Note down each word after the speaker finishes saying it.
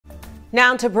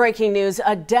Now to breaking news,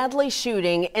 a deadly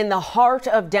shooting in the heart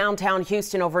of downtown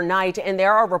Houston overnight, and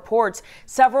there are reports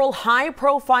several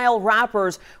high-profile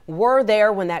rappers were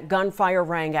there when that gunfire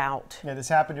rang out. Yeah, this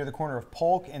happened near the corner of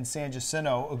Polk and San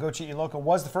Jacinto. Ugochi Iloka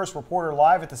was the first reporter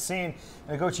live at the scene.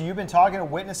 And Ugochi, you've been talking to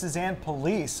witnesses and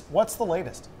police. What's the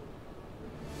latest?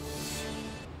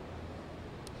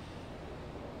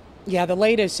 Yeah, the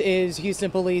latest is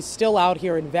Houston police still out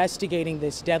here investigating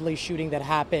this deadly shooting that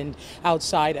happened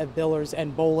outside of Billers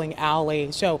and Bowling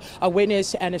Alley. So a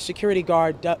witness and a security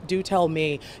guard do tell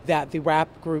me that the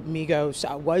rap group Migos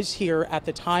was here at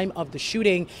the time of the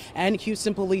shooting, and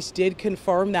Houston police did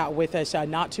confirm that with us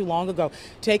not too long ago.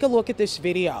 Take a look at this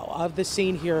video of the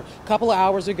scene here. A couple of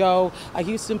hours ago,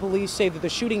 Houston police say that the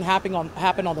shooting happened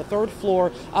on the third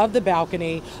floor of the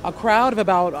balcony. A crowd of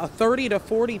about 30 to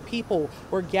 40 people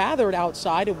were gathered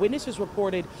outside, and witnesses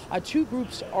reported two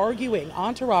groups arguing,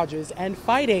 entourages, and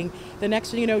fighting. The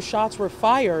next thing you know, shots were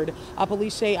fired.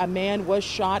 Police say a man was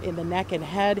shot in the neck and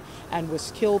head and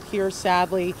was killed here,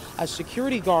 sadly.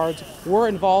 Security guards were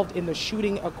involved in the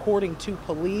shooting, according to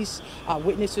police.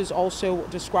 Witnesses also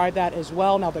describe that as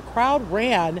well. Now, the crowd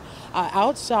ran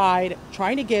outside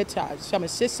trying to get some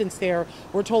assistance there.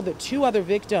 We're told that two other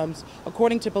victims,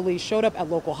 according to police, showed up at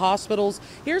local hospitals.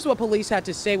 Here's what police had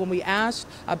to say when we asked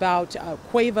about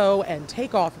Quavo and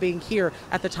Takeoff being here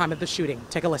at the time of the shooting.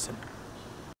 Take a listen.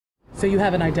 So you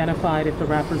haven't identified if the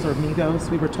rappers are Migos?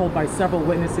 We were told by several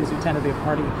witnesses who attended the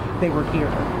party they were here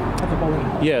at the bowling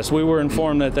alley. Yes, we were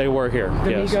informed that they were here. The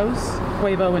yes. Migos,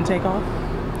 Quavo and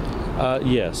Takeoff?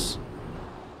 Yes.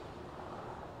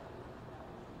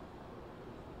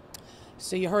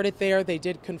 So you heard it there. They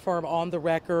did confirm on the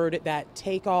record that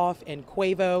Takeoff and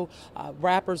Quavo,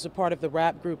 rappers a part of the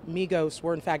rap group Migos,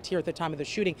 were in fact here at the time of the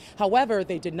shooting. However,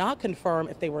 they did not confirm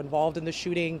if they were involved in the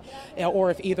shooting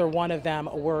or if either one of them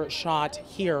were shot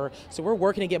here. So we're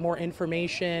working to get more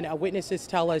information. Witnesses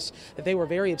tell us that they were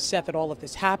very upset that all of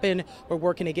this happened. We're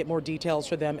working to get more details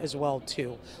for them as well,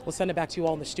 too. We'll send it back to you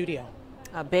all in the studio.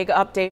 A big update.